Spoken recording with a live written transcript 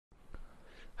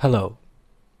Hello.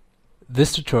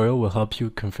 This tutorial will help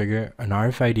you configure an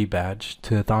RFID badge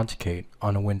to authenticate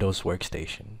on a Windows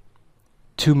workstation.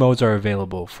 Two modes are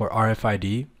available for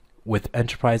RFID with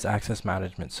Enterprise Access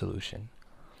Management solution,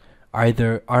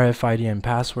 either RFID and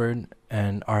password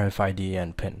and RFID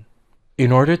and PIN.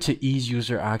 In order to ease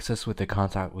user access with the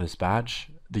contactless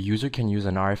badge, the user can use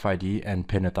an RFID and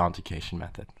PIN authentication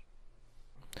method.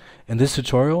 In this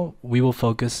tutorial, we will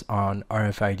focus on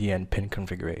RFID and PIN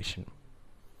configuration.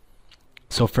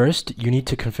 So first, you need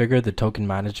to configure the token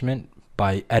management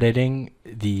by editing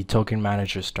the token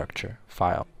manager structure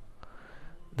file.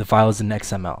 The file is in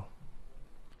XML.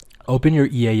 Open your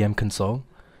EAM console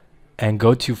and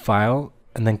go to File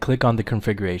and then click on the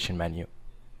configuration menu.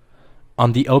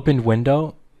 On the opened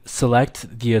window,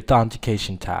 select the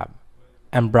Authentication tab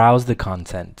and browse the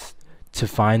content to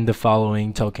find the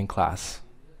following token class.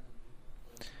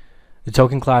 The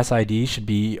token class ID should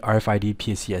be RFID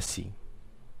PCSC.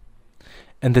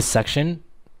 In this section,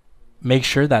 make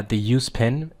sure that the use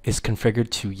PIN is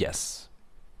configured to yes.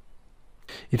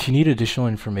 If you need additional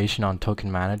information on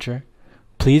Token Manager,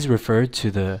 please refer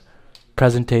to the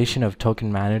presentation of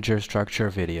Token Manager structure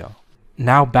video.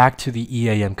 Now back to the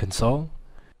EAM console.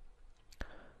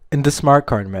 In the Smart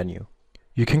Card menu,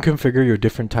 you can configure your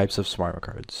different types of smart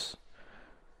cards.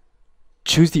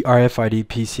 Choose the RFID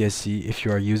PCSC if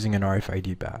you are using an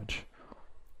RFID badge.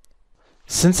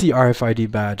 Since the RFID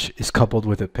badge is coupled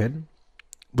with a PIN,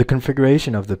 the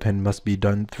configuration of the PIN must be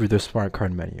done through the Smart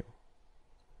Card menu.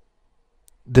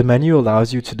 The menu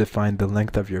allows you to define the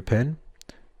length of your PIN,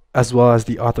 as well as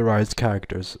the authorized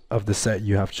characters of the set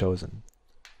you have chosen.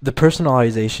 The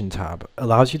Personalization tab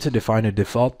allows you to define a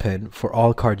default PIN for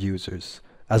all card users,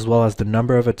 as well as the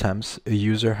number of attempts a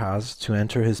user has to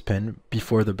enter his PIN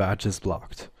before the badge is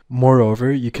blocked.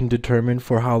 Moreover, you can determine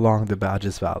for how long the badge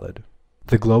is valid.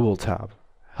 The Global tab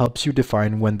helps you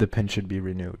define when the PIN should be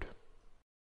renewed.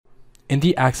 In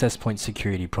the Access Point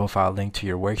Security profile linked to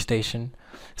your workstation,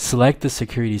 select the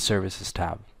Security Services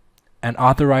tab and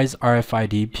authorize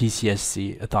RFID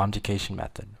PCSC authentication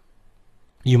method.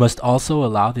 You must also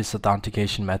allow this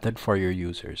authentication method for your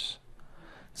users.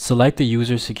 Select the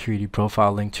user security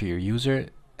profile linked to your user,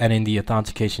 and in the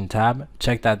Authentication tab,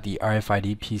 check that the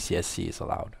RFID PCSC is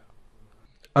allowed.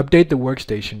 Update the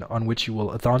workstation on which you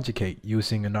will authenticate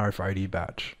using an RFID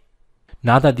badge.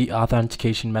 Now that the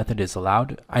authentication method is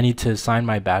allowed, I need to assign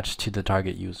my badge to the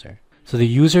target user. So the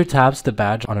user taps the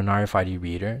badge on an RFID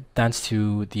reader thanks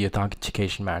to the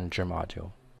Authentication Manager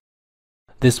module.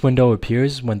 This window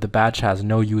appears when the badge has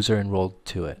no user enrolled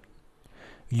to it.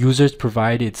 Users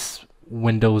provide its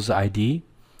Windows ID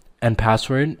and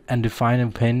password and define a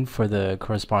PIN for the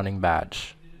corresponding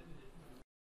badge.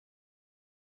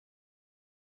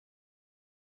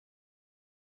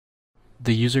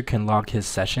 The user can log his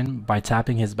session by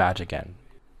tapping his badge again.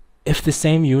 If the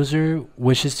same user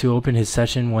wishes to open his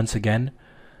session once again,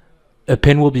 a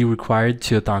PIN will be required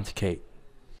to authenticate.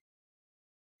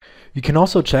 You can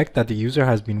also check that the user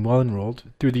has been well enrolled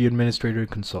through the Administrator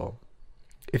console.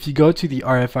 If you go to the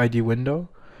RFID window,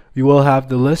 you will have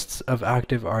the lists of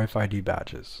active RFID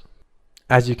badges.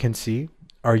 As you can see,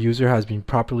 our user has been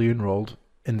properly enrolled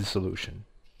in the solution.